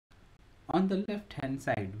On the left hand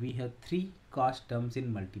side, we have 3 cos terms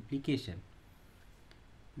in multiplication.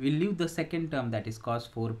 We'll leave the second term, that is cos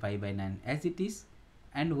 4 pi by 9, as it is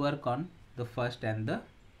and work on the first and the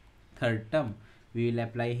third term. We will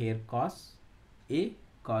apply here cos A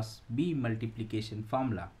cos B multiplication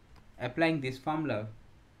formula. Applying this formula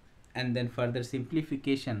and then further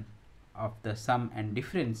simplification of the sum and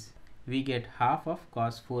difference, we get half of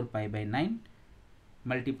cos 4 pi by 9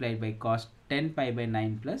 multiplied by cos 10 pi by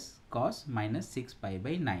 9 plus cos minus 6 pi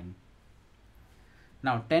by 9.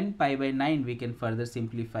 Now 10 pi by 9 we can further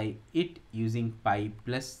simplify it using pi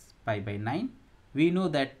plus pi by 9. We know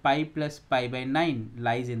that pi plus pi by 9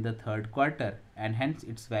 lies in the third quarter and hence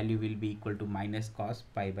its value will be equal to minus cos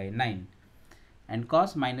pi by 9. And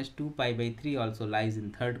cos minus 2 pi by 3 also lies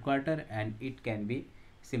in third quarter and it can be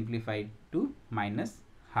simplified to minus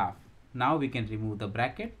half. Now we can remove the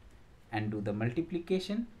bracket and do the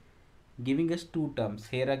multiplication, giving us 2 terms.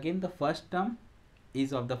 Here again the first term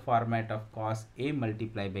is of the format of cos A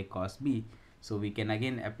multiplied by cos B. So we can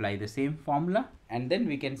again apply the same formula and then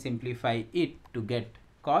we can simplify it to get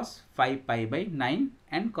cos 5 pi by 9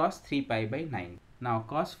 and cos 3 pi by 9. Now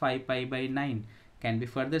cos 5 pi by 9 can be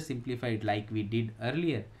further simplified like we did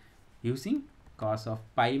earlier using cos of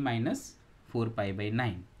pi minus 4 pi by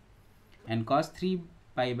 9, and cos 3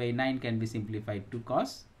 pi by 9 can be simplified to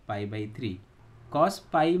cos pi by 3. Cos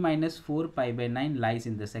pi minus 4 pi by 9 lies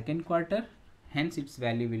in the second quarter, hence its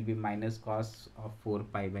value will be minus cos of 4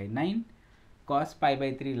 pi by 9. Cos pi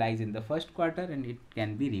by 3 lies in the first quarter and it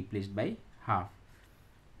can be replaced by half.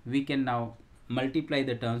 We can now multiply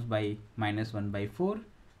the terms by minus 1 by 4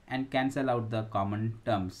 and cancel out the common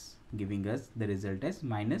terms, giving us the result as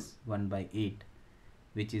minus 1 by 8,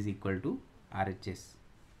 which is equal to RHS.